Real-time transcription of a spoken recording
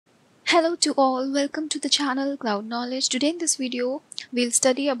Hello to all, welcome to the channel Cloud Knowledge. Today in this video, we'll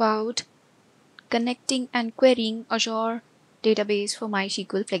study about connecting and querying Azure Database for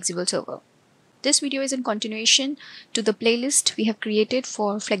MySQL Flexible Server. This video is in continuation to the playlist we have created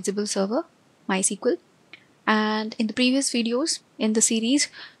for Flexible Server, MySQL. And in the previous videos in the series,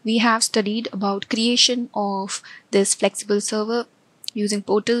 we have studied about creation of this Flexible Server using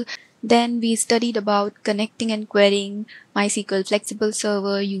Portal. Then we studied about connecting and querying MySQL Flexible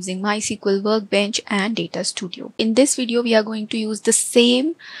Server using MySQL Workbench and Data Studio. In this video, we are going to use the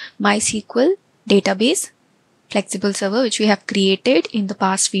same MySQL database Flexible Server which we have created in the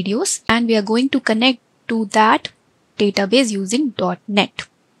past videos, and we are going to connect to that database using .NET.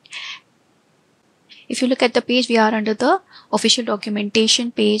 If you look at the page, we are under the official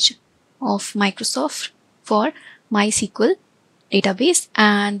documentation page of Microsoft for MySQL database,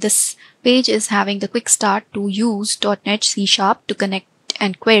 and this page is having the quick start to use .NET C# to connect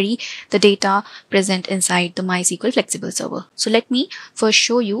and query the data present inside the MySQL Flexible Server. So let me first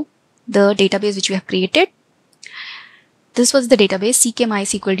show you the database which we have created. This was the database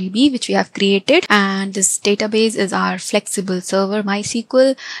CK-MySQLDB which we have created, and this database is our Flexible Server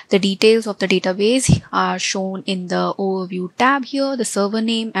MySQL. The details of the database are shown in the overview tab here. The server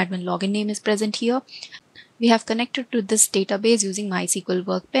name, admin login name is present here. We have connected to this database using MySQL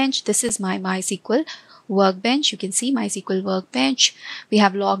Workbench. This is my MySQL Workbench. You can see MySQL Workbench. We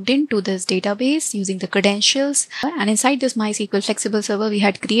have logged into this database using the credentials, and inside this MySQL Flexible Server, we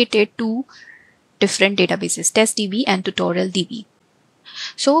had created two different databases, TestDB and TutorialDB.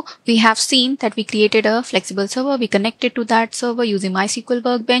 So we have seen that we created a flexible server. We connected to that server using MySQL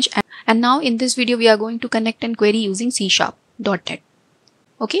Workbench, and now in this video, we are going to connect and query using C#.NET.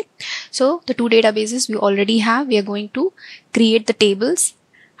 Okay, so the two databases we already have, we are going to create the tables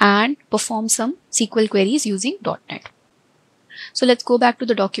and perform some SQL queries using .NET. So let's go back to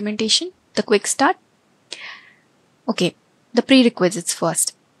the documentation, the quick start. Okay, the prerequisites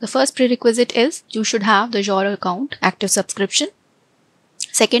first. The first prerequisite is you should have the Azure account active subscription.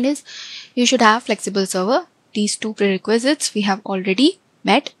 Second is you should have flexible server. These two prerequisites we have already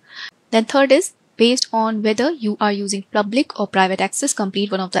met. Then third is based on whether you are using public or private access, complete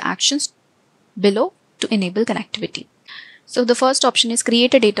one of the actions below to enable connectivity. So the first option is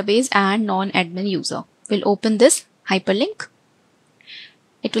create a database and non-admin user. We'll open this hyperlink.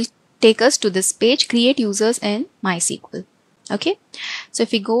 It will take us to this page, create users in MySQL. Okay, so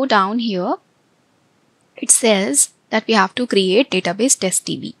if we go down here, it says that we have to create database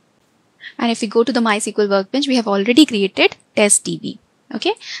TestDB. And if we go to the MySQL Workbench, we have already created TestDB.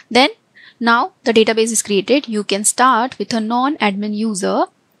 Okay, then now the database is created. You can start with a non-admin user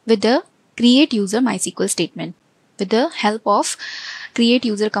with the create user MySQL statement. With the help of create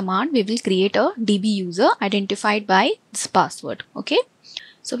user command, we will create a DB user identified by this password. Okay,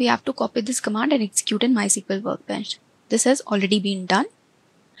 so we have to copy this command and execute in MySQL Workbench. This has already been done.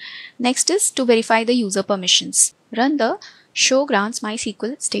 Next is to verify the user permissions. Run the show grants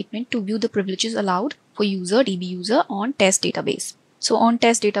MySQL statement to view the privileges allowed for user DB user on test database. So on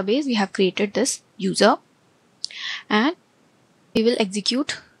test database, we have created this user and we will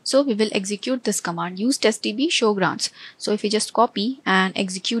execute. So we will execute this command, use testdb show grants. So if we just copy and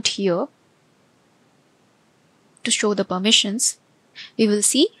execute here to show the permissions, we will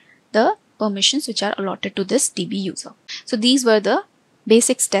see the permissions which are allotted to this DB user. So these were the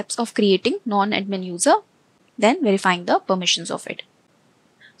basic steps of creating non-admin user, then verifying the permissions of it.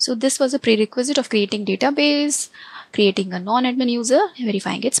 So this was a prerequisite of creating database, creating a non-admin user,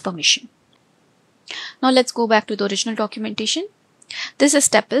 verifying its permission. Now let's go back to the original documentation. This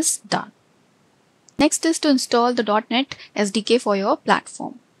step is done. Next is to install the .NET SDK for your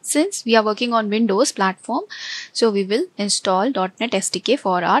platform. Since we are working on Windows platform, so we will install .NET SDK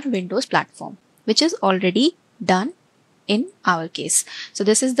for our Windows platform, which is already done in our case. So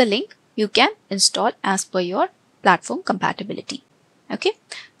this is the link you can install as per your platform compatibility. Okay,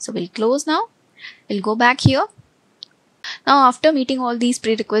 so we'll close now. We'll go back here. Now after meeting all these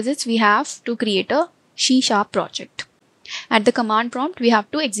prerequisites, we have to create a C# project. At the command prompt, we have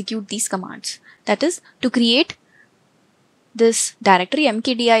to execute these commands. That is to create this directory.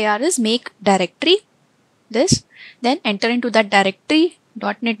 mkdir is make directory this, then enter into that directory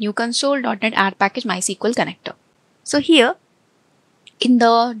 .NET new console, .NET add package MySQL connector. So here in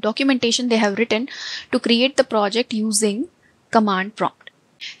the documentation, they have written to create the project using command prompt.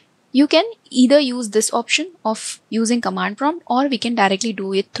 You can either use this option of using command prompt, or we can directly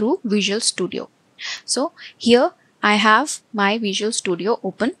do it through Visual Studio. So here I have my Visual Studio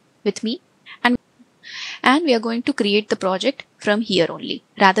open with me, and we are going to create the project from here only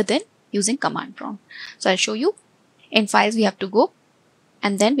rather than using command prompt. So I'll show you. In files, we have to go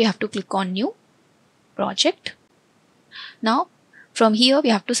and then we have to click on new project. Now from here we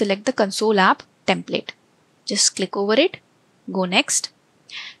have to select the console app template. Just click over it, go next.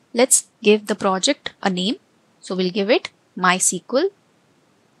 Let's give the project a name. So we'll give it MySQL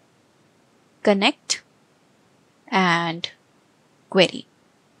Connect and Query.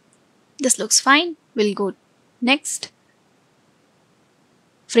 This looks fine. We'll go next.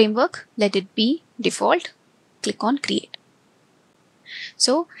 Framework, let it be default. Click on create.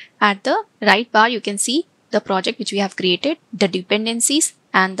 So at the right bar you can see the project which we have created, the dependencies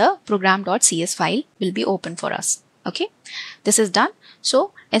and the program.cs file will be open for us. Okay, this is done.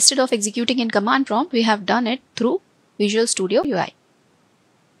 So instead of executing in command prompt, we have done it through Visual Studio UI.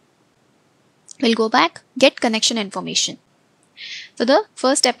 We'll go back, get connection information. So the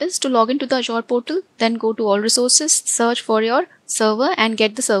first step is to log into the Azure portal, then go to all resources, search for your server and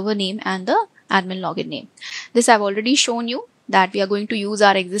get the server name and the admin login name. This I've already shown you that we are going to use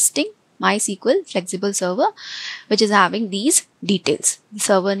our existing MySQL flexible server, which is having these details: the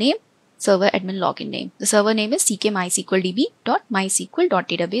server name, server admin login name. The server name is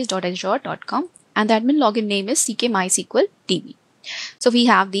ckmysqldb.mysql.database.azure.com and the admin login name is ckmysqldb. So we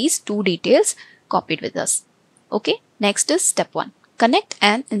have these two details copied with us. Okay, next is step 1. Connect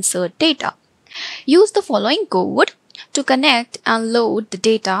and insert data. Use the following code to connect and load the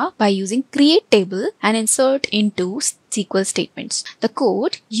data by using create table and insert into SQL statements. The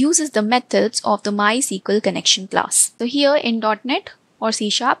code uses the methods of the MySqlConnection class. So here in .NET or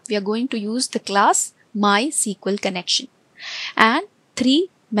C#, we are going to use the class MySqlConnection and 3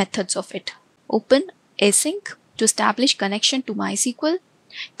 methods of it. Open async to establish connection to MySQL,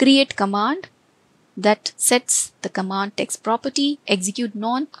 create command that sets the command text property, execute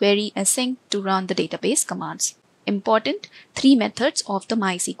non-query async to run the database commands. Important 3 methods of the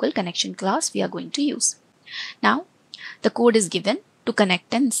MySqlConnection class we are going to use. Now the code is given to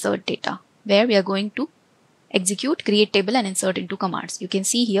connect and insert data, where we are going to execute, create table and insert into commands. You can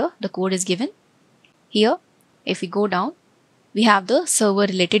see here the code is given. Here if we go down, we have the server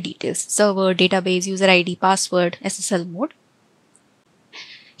related details: server, database, user ID, password, SSL mode.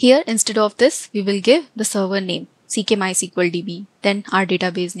 Here instead of this we will give the server name ckmysqldb, then our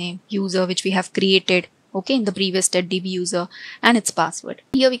database name, user which we have created in the previous step, db user, and its password.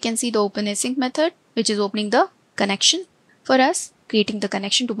 Here we can see the open async method, which is opening the connection for us, creating the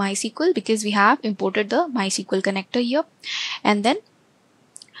connection to MySQL because we have imported the MySQL connector here. And then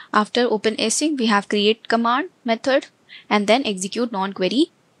after open async we have create command method and then execute non-query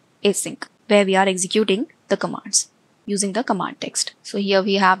async, where we are executing the commands using the command text. So here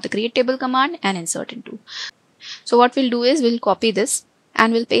we have the create table command and insert into. So what we'll do is we'll copy this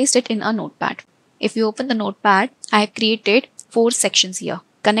and we'll paste it in a notepad. If you open the notepad, I have created 4 sections here: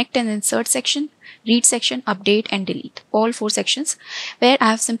 connect and insert section, read section, update and delete. All 4 sections, where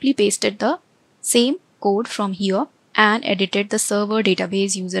I have simply pasted the same code from here and edited the server,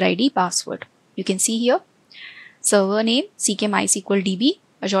 database, user ID, password. You can see here server name ckmysqldb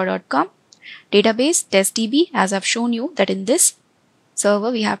azure.com, database testdb, as I've shown you that in this server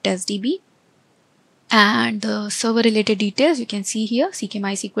we have testdb, and the server related details you can see here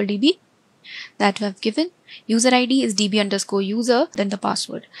ckmysqldb that we have given. User ID is db_user, then the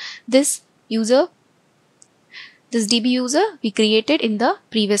password. This db user we created in the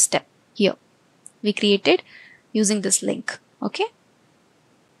previous step. Here we created using this link. Okay,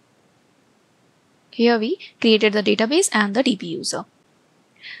 here we created the database and the db user.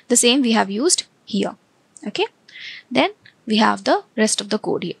 The same we have used here. Okay, then we have the rest of the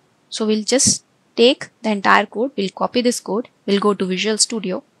code here. So we'll just take the entire code, we'll copy this code, we'll go to Visual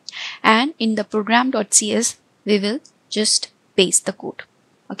Studio, and in the program.cs we will just paste the code.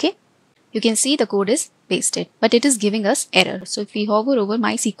 Okay, you can see the code is pasted, but it is giving us error. So if we hover over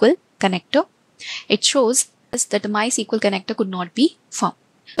MySQL connector, it shows us that the MySQL connector could not be found.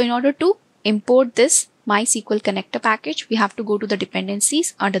 So in order to import this MySQL connector package, we have to go to the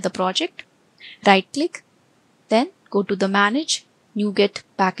dependencies under the project, right click, then go to the manage NuGet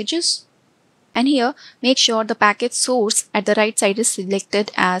packages, and here make sure the package source at the right side is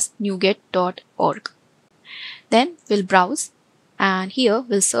selected as nuget.org. Then we'll browse and here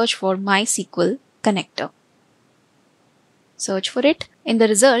we'll search for MySQL connector. Search for it. In the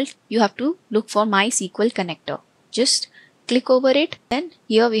result you have to look for MySQL connector. Just click over it, then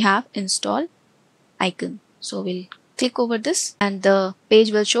here we have install icon. So we'll click over this and the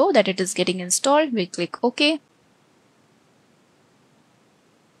page will show that it is getting installed. We'll click OK.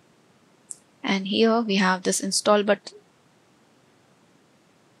 And here we have this install button.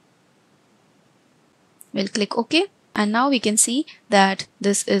 We'll click OK, and now we can see that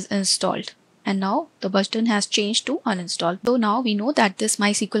this is installed. and now the button has changed to uninstall. So now we know that this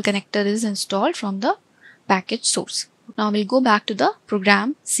MySQL connector is installed from the package source. Now we'll go back to the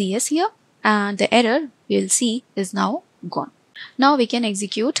program CS here, and the error we'll see is now gone. Now we can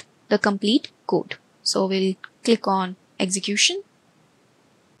execute the complete code. So we'll click on execution.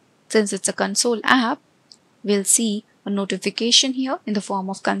 Since it's a console app, we'll see a notification here in the form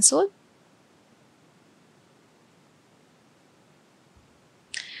of console.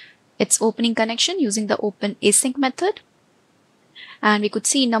 It's opening connection using the open async method, and we could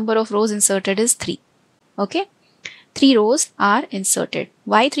see number of rows inserted is 3. Okay, 3 rows are inserted.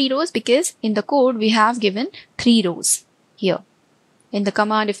 Why 3 rows? Because in the code we have given 3 rows here. In the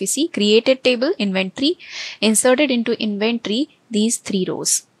command, if we see created table inventory, inserted into inventory these 3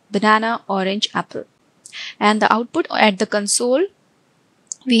 rows: banana, orange, apple. And the output at the console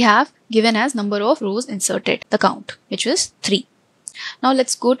we have given as number of rows inserted, the count, which was 3. Now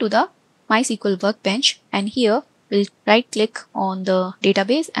let's go to the MySQL workbench, and here we'll right click on the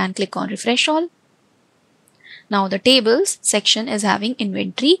database and click on refresh all. Now the tables section is having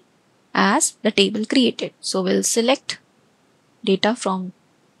inventory as the table created. So we'll select data from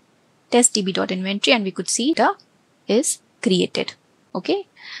testdb.inventory, and we could see data is created. Okay,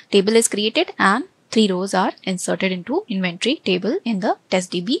 table is created and 3 rows are inserted into inventory table in the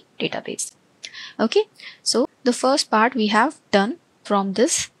testdb database. Okay, so the first part we have done from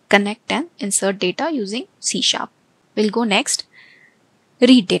this connect and insert data using C#. We'll go next,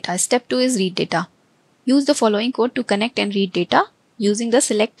 read data. Step 2 is read data. Use the following code to connect and read data using the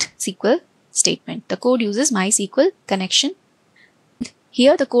select SQL statement. The code uses MySqlConnection.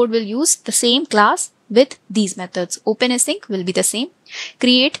 Here the code will use the same class with these methods. OpenAsync will be the same.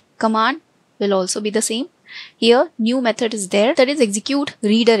 Create command will also be the same. Here new method is there, that is execute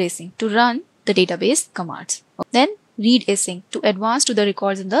reader async to run the database commands. Then read async to advance to the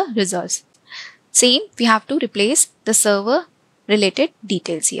records in the results. Same, we have to replace the server related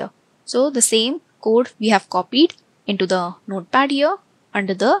details here. So the same code we have copied into the notepad here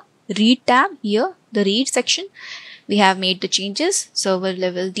under the read tab. Here the read section we have made the changes, server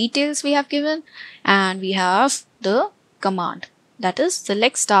level details we have given, and we have the command, that is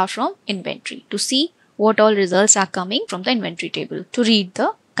select star from inventory to see what all results are coming from the inventory table, to read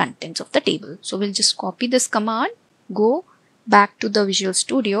the contents of the table. So we'll just copy this command, go back to the Visual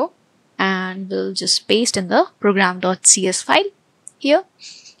Studio, and we'll just paste in the program.cs file here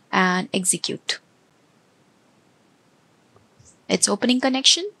and execute. It's opening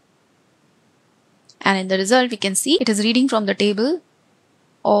connection, and in the result we can see it is reading from the table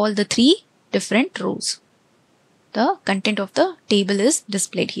all the 3 different rows. The content of the table is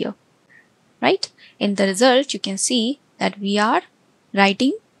displayed here, right? In the result you can see that we are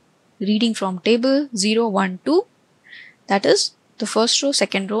reading from table 0, 1, 2, that is the first row,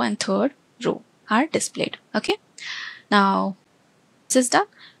 second row and third row are displayed. Okay, now this is done.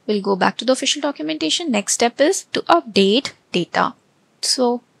 We'll go back to the official documentation. Next step is to update data.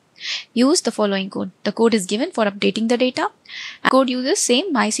 So use the following code. The code is given for updating the data. And code uses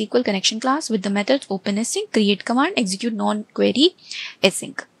same MySqlConnection class with the methods OpenAsync, create command, execute non-query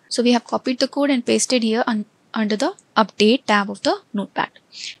async. So we have copied the code and pasted here under the update tab of the notepad.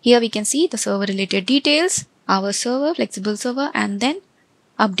 Here we can see the server related details, our server, flexible server, and then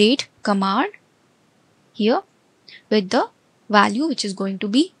update command here with the value which is going to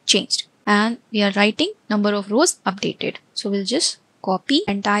be changed. And we are writing number of rows updated. So we'll just copy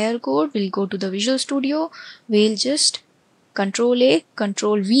entire code. We'll go to the Visual Studio. We'll just Control A,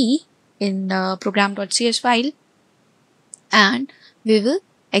 Control V in the program.cs file, and we will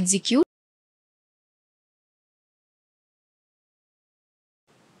execute.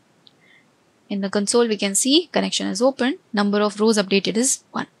 In the console we can see connection is open. Number of rows updated is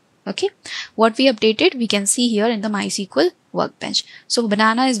 1. Okay, what we updated we can see here in the MySQL workbench. So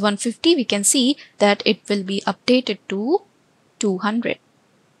banana is 150. We can see that it will be updated to 200.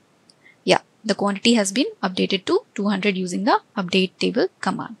 Yeah, the quantity has been updated to 200 using the update table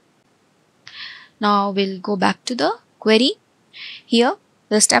command. Now we'll go back to the query. Here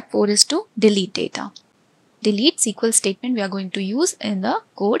the step 4 is to delete data. Delete SQL statement we are going to use in the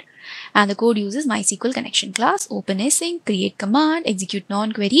code, and the code uses MySqlConnection class, OpenAsync, create command, execute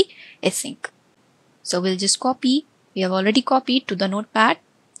non-query async. So we'll just copy. We have already copied to the notepad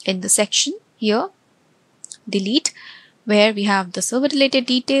in the section here, delete, where we have the server related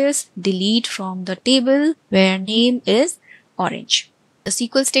details, delete from the table where name is orange. The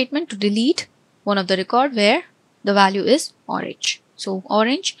SQL statement to delete one of the record where the value is orange. So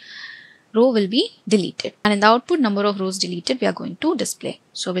orange row will be deleted, and in the output number of rows deleted we are going to display.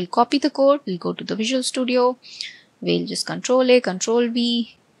 So we'll copy the code, we'll go to the Visual Studio, we'll just Control A, Control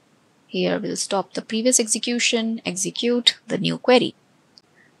V Here we'll stop the previous execution, execute the new query.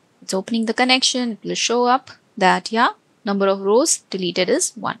 It's opening the connection. It will show up that, yeah, number of rows deleted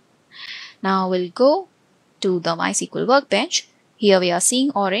is 1. Now we'll go to the MySQL workbench. Here we are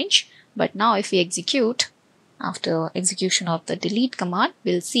seeing orange, but now if we execute, after execution of the delete command,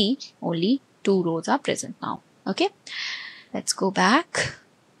 we'll see only 2 rows are present now. Okay, let's go back.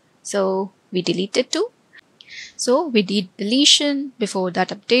 So we deleted 2. So we did deletion, before that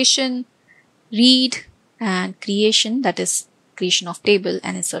updation, read, and creation, that is creation of table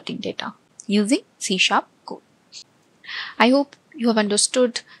and inserting data using C# code. I hope you have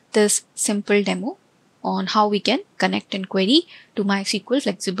understood this simple demo on how we can connect and query to MySQL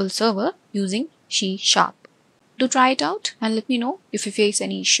flexible server using C#. Do try it out and let me know if you face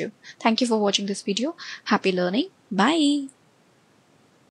any issue. Thank you for watching this video. Happy learning. Bye.